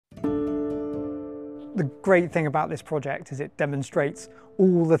The great thing about this project is it demonstrates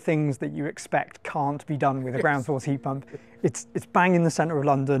all the things that you expect can't be done with a ground source heat pump. It's bang in the centre of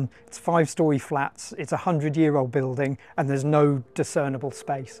London, it's 5-storey flats, it's a 100-year-old building, and there's no discernible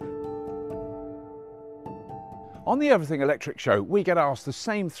space. On the Everything Electric show, we get asked the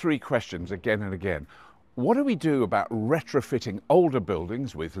same 3 questions again and again. What do we do about retrofitting older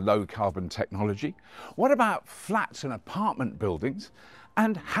buildings with low carbon technology? What about flats and apartment buildings?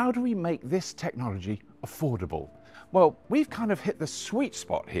 And how do we make this technology affordable? Well, we've kind of hit the sweet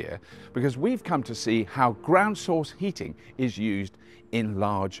spot here because we've come to see how ground source heating is used in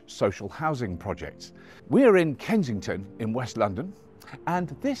large social housing projects. We're in Kensington in West London, and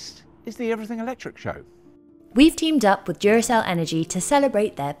this is the Everything Electric show. We've teamed up with Duracell Energy to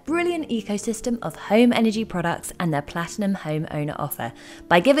celebrate their brilliant ecosystem of home energy products and their Platinum Homeowner offer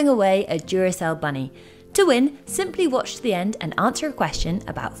by giving away a Duracell Bunny. To win, simply watch to the end and answer a question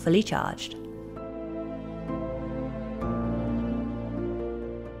about Fully Charged.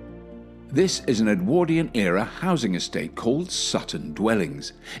 This is an Edwardian-era housing estate called Sutton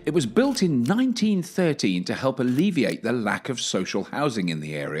Dwellings. It was built in 1913 to help alleviate the lack of social housing in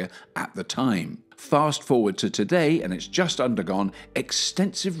the area at the time. Fast forward to today and it's just undergone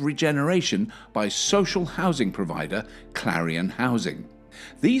extensive regeneration by social housing provider Clarion Housing.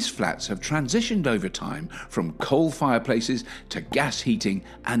 These flats have transitioned over time from coal fireplaces to gas heating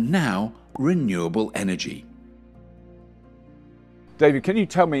and now renewable energy. David, can you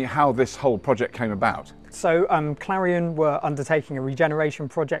tell me how this whole project came about? So Clarion were undertaking a regeneration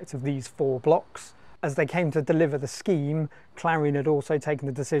project of these 4 blocks. As they came to deliver the scheme, Clarion had also taken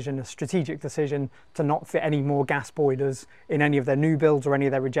the decision, a strategic decision, to not fit any more gas boilers in any of their new builds or any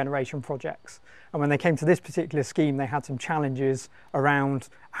of their regeneration projects. And when they came to this particular scheme, they had some challenges around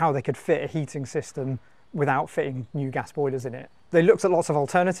how they could fit a heating system without fitting new gas boilers in it. They looked at lots of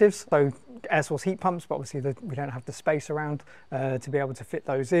alternatives, so air source heat pumps, but obviously we don't have the space around to be able to fit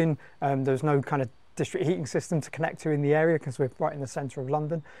those in. There's no kind of district heating system to connect to in the area because we're right in the centre of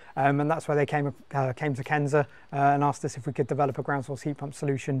London, and that's why they came to Kensa and asked us if we could develop a ground source heat pump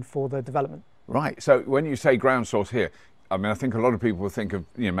solution for the development. Right, so when you say ground source here, I mean, I think a lot of people will think of,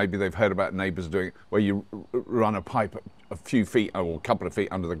 maybe they've heard about neighbours doing it where you run a pipe a few feet or a couple of feet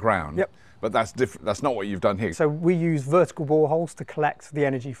under the ground. Yep. But that's different. That's not what you've done here. So we use vertical boreholes to collect the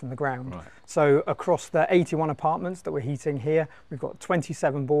energy from the ground. Right. So across the 81 apartments that we're heating here, we've got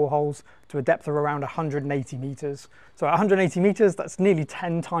 27 boreholes to a depth of around 180 metres. So at 180 metres, that's nearly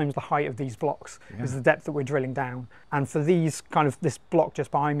 10 times the height of these blocks, is the depth that we're drilling down. And for these this block just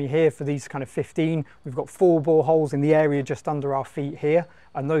behind me here, for these kind of 15, we've got 4 boreholes in the area just under our feet here.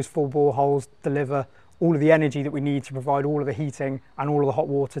 And those 4 boreholes deliver all of the energy that we need to provide all of the heating and all of the hot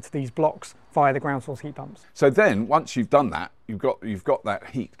water to these blocks via the ground source heat pumps. So then, once you've done that, you've got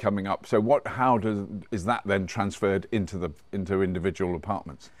that heat coming up. So how is that then transferred into individual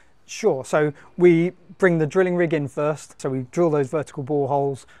apartments? Sure, so we bring the drilling rig in first. So we drill those vertical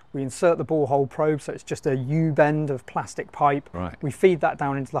boreholes, we insert the borehole probe, so it's just a U-bend of plastic pipe. Right. We feed that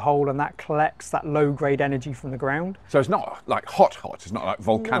down into the hole and that collects that low-grade energy from the ground. So it's not like hot, it's not like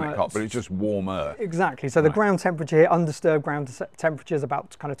volcanic hot, but it's just warmer. Exactly, so the ground temperature here, undisturbed ground temperature is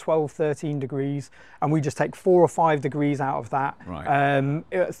about kind of 12, 13 degrees, and we just take 4 or 5 degrees out of that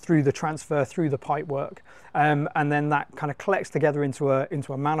through the transfer, through the pipe work. And then that kind of collects together into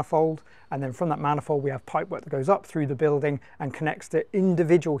a manifold, and then from that manifold we have pipe work that goes up through the building and connects to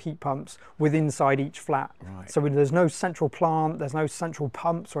individual heat pumps within inside each flat. Right. So there's no central plant, there's no central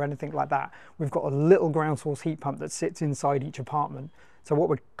pumps or anything like that. We've got a little ground source heat pump that sits inside each apartment. So what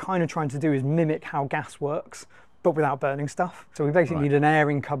we're kind of trying to do is mimic how gas works, but without burning stuff. So we basically need an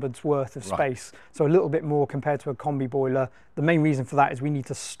airing cupboard's worth of space. So a little bit more compared to a combi boiler. The main reason for that is we need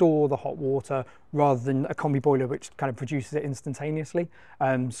to store the hot water rather than a combi boiler which kind of produces it instantaneously.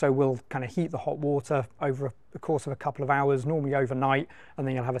 So we'll kind of heat the hot water over the course of a couple of hours, normally overnight, and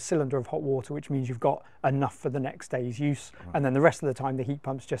then you'll have a cylinder of hot water, which means you've got enough for the next day's use. And then the rest of the time the heat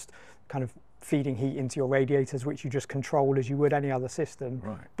pump's just kind of feeding heat into your radiators, which you just control as you would any other system.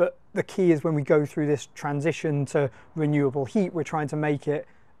 Right. But the key is when we go through this transition to renewable heat, we're trying to make it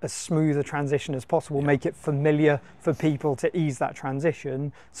as smooth a transition as possible, make it familiar for people to ease that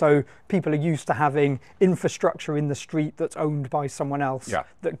transition. So people are used to having infrastructure in the street that's owned by someone else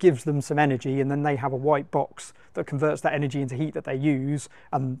that gives them some energy, and then they have a white box that converts that energy into heat that they use,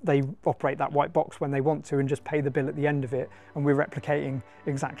 and they operate that white box when they want to and just pay the bill at the end of it. And we're replicating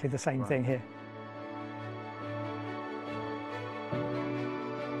exactly the same thing here.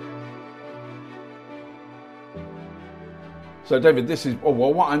 So David, this is,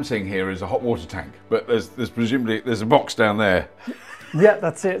 well, what I'm seeing here is a hot water tank, but there's presumably a box down there. Yeah,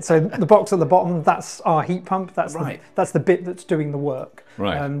 that's it. So the box at the bottom, that's our heat pump. That's Right. that's the bit that's doing the work.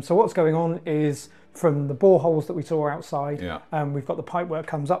 Right. So what's going on is from the boreholes that we saw outside, Yeah. we've got the pipework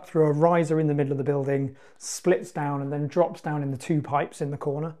comes up through a riser in the middle of the building, splits down and then drops down in the two pipes in the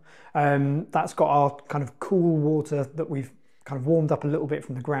corner. That's got our kind of cool water that we've kind of warmed up a little bit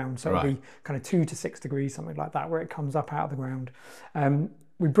from the ground. So it'll be kind of 2 to 6 degrees, something like that, where it comes up out of the ground.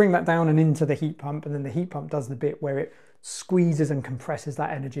 We bring that down and into the heat pump, and then the heat pump does the bit where it squeezes and compresses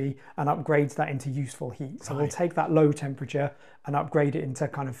that energy and upgrades that into useful heat. So we'll take that low temperature and upgrade it into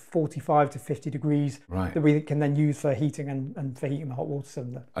kind of 45 to 50 degrees that we can then use for heating and for heating the hot water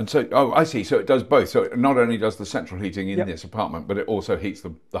cylinder. And so, oh, I see. So it does both. So it not only does the central heating in this apartment, but it also heats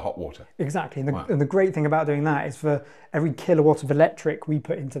the hot water. Exactly. And the great thing about doing that is for every kilowatt of electric we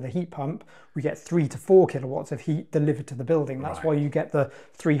put into the heat pump, we get 3 to 4 kilowatts of heat delivered to the building. That's why you get the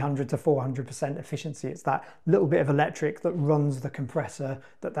 300 to 400% efficiency. It's that little bit of electric that runs the compressor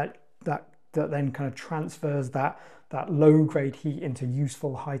that then kind of transfers that low grade heat into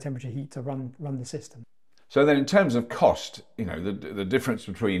useful high temperature heat to run the system. So then in terms of cost, you know, the difference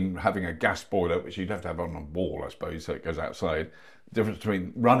between having a gas boiler, which you'd have to have on a wall, I suppose, so it goes outside, the difference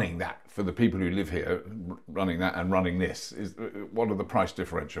between running that for the people who live here, running that and running this, is what are the price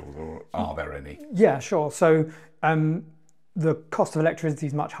differentials, or are there any? Yeah, sure. So the cost of electricity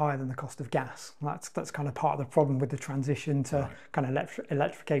is much higher than the cost of gas. That's kind of part of the problem with the transition to kind of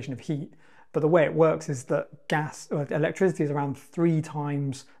electrification of heat. But the way it works is that electricity is around 3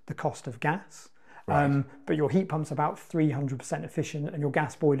 times the cost of gas. But your heat pump's about 300% efficient and your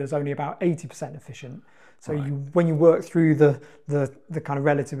gas boiler is only about 80% efficient. So when you work through the kind of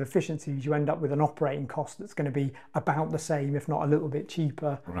relative efficiencies, you end up with an operating cost that's going to be about the same, if not a little bit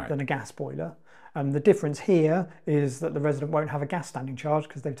cheaper than a gas boiler. The difference here is that the resident won't have a gas standing charge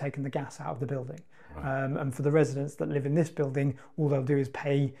because they've taken the gas out of the building. And for the residents that live in this building, all they'll do is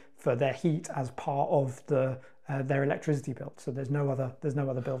pay for their heat as part of their electricity bill. So there's no other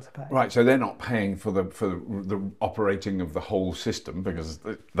bill to pay. Right, so they're not paying for the operating of the whole system because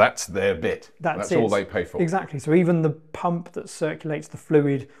that's their bit. That's all they pay for. Exactly. So even the pump that circulates the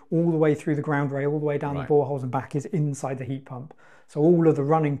fluid all the way through the ground array, all the way down the boreholes and back is inside the heat pump. So all of the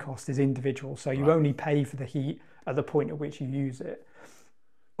running cost is individual. So you only pay for the heat at the point at which you use it.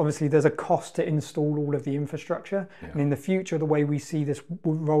 Obviously, there's a cost to install all of the infrastructure. And in the future, the way we see this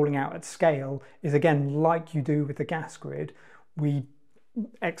rolling out at scale is, again, like you do with the gas grid, we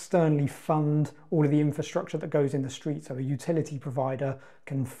externally fund all of the infrastructure that goes in the street. So a utility provider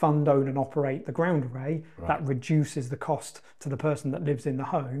can fund, own and operate the ground array. That reduces the cost to the person that lives in the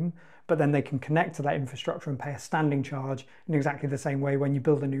home, but then they can connect to that infrastructure and pay a standing charge in exactly the same way when you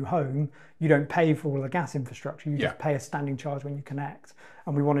build a new home. You don't pay for all the gas infrastructure, you just pay a standing charge when you connect.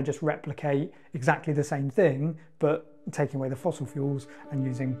 And we want to just replicate exactly the same thing, but taking away the fossil fuels and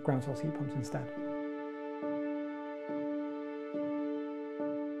using ground source heat pumps instead.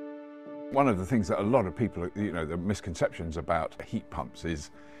 One of the things that a lot of people, you know, the misconceptions about heat pumps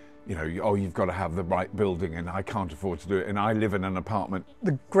is, you know, oh, you've got to have the right building and I can't afford to do it and I live in an apartment.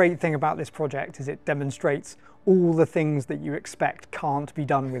 The great thing about this project is it demonstrates all the things that you expect can't be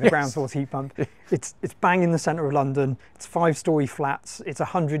done with a ground source heat pump. It's bang in the centre of London, it's 5-storey flats, it's a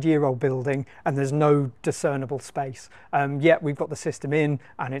 100-year-old building and there's no discernible space. Yet we've got the system in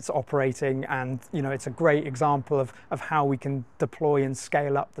and it's operating, and you know, it's a great example of how we can deploy and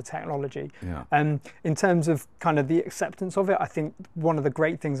scale up the technology. In terms of kind of the acceptance of it, I think one of the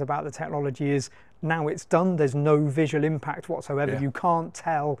great things about the technology is now it's done, there's no visual impact whatsoever. You can't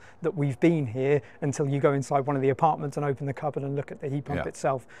tell that we've been here until you go inside one of the apartments and open the cupboard and look at the heat pump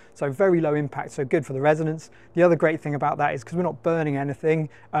itself. So very low impact, so good for the residents. The other great thing about that is because we're not burning anything,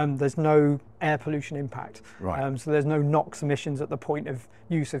 there's no air pollution impact. So there's no NOx emissions at the point of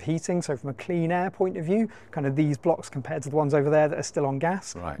use of heating. So from a clean air point of view, kind of these blocks compared to the ones over there that are still on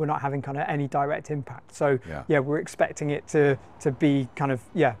gas, we're not having kind of any direct impact. So we're expecting it to be kind of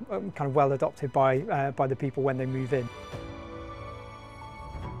well adopted by the people when they move in.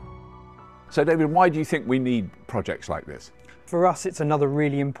 So David, why do you think we need projects like this? For us, it's another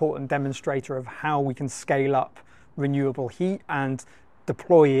really important demonstrator of how we can scale up renewable heat and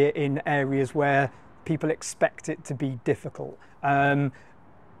deploy it in areas where people expect it to be difficult.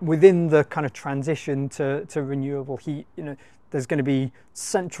 Within the kind of transition to renewable heat, you know, there's going to be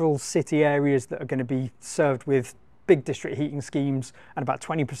central city areas that are going to be served with big district heating schemes, and about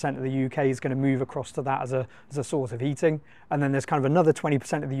 20% of the UK is going to move across to that as a source of heating. And then there's kind of another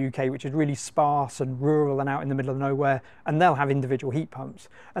 20% of the UK which is really sparse and rural and out in the middle of nowhere, and they'll have individual heat pumps.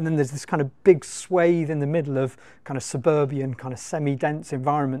 And then there's this kind of big swathe in the middle of kind of suburban, kind of semi-dense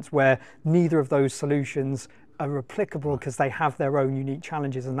environments where neither of those solutions are applicable because they have their own unique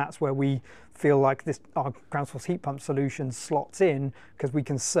challenges, and that's where we feel like our ground source heat pump solution slots in, because we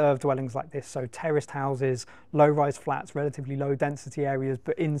can serve dwellings like this. So terraced houses, low-rise flats, relatively low density areas,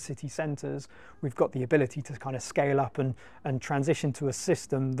 but in city centres, we've got the ability to kind of scale up and transition to a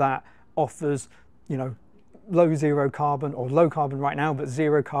system that offers, you know, zero carbon, or low carbon right now, but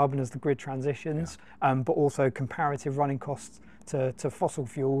zero carbon as the grid transitions, but also comparative running costs to fossil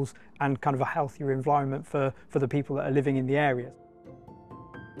fuels, and kind of a healthier environment for the people that are living in the area.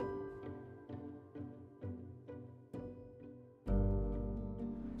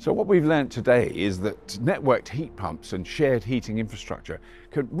 So what we've learned today is that networked heat pumps and shared heating infrastructure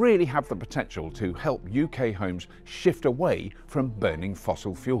could really have the potential to help UK homes shift away from burning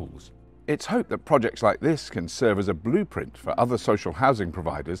fossil fuels. It's hoped that projects like this can serve as a blueprint for other social housing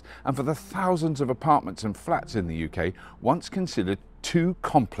providers and for the thousands of apartments and flats in the UK once considered too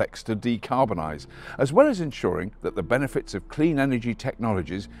complex to decarbonise, as well as ensuring that the benefits of clean energy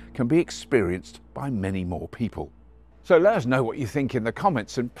technologies can be experienced by many more people. So let us know what you think in the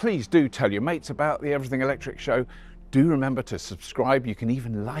comments, and please do tell your mates about the Everything Electric show. Do remember to subscribe, you can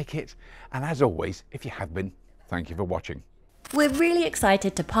even like it, and as always, if you have been, thank you for watching. We're really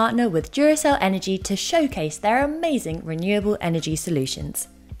excited to partner with Duracell Energy to showcase their amazing renewable energy solutions.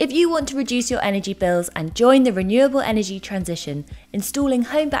 If you want to reduce your energy bills and join the renewable energy transition, installing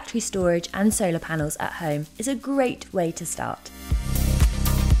home battery storage and solar panels at home is a great way to start.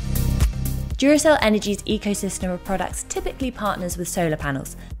 Duracell Energy's ecosystem of products typically partners with solar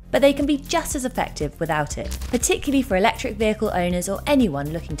panels, but they can be just as effective without it, particularly for electric vehicle owners or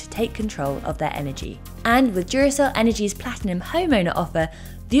anyone looking to take control of their energy. And with Duracell Energy's Platinum Homeowner offer,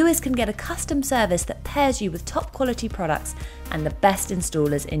 viewers can get a custom service that pairs you with top quality products and the best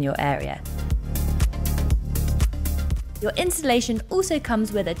installers in your area. Your installation also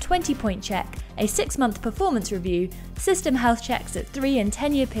comes with a 20-point check, a 6-month performance review, system health checks at 3 and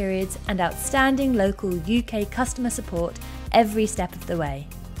 10-year periods, and outstanding local UK customer support every step of the way.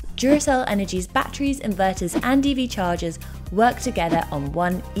 Duracell Energy's batteries, inverters and EV chargers work together on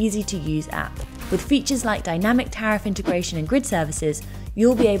one easy-to-use app. With features like dynamic tariff integration and grid services,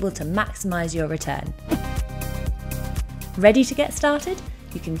 you'll be able to maximise your return. Ready to get started?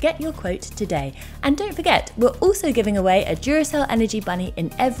 You can get your quote today. And don't forget, we're also giving away a Duracell Energy Bunny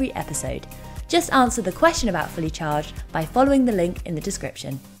in every episode. Just answer the question about fully charged by following the link in the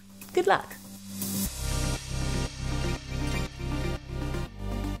description. Good luck!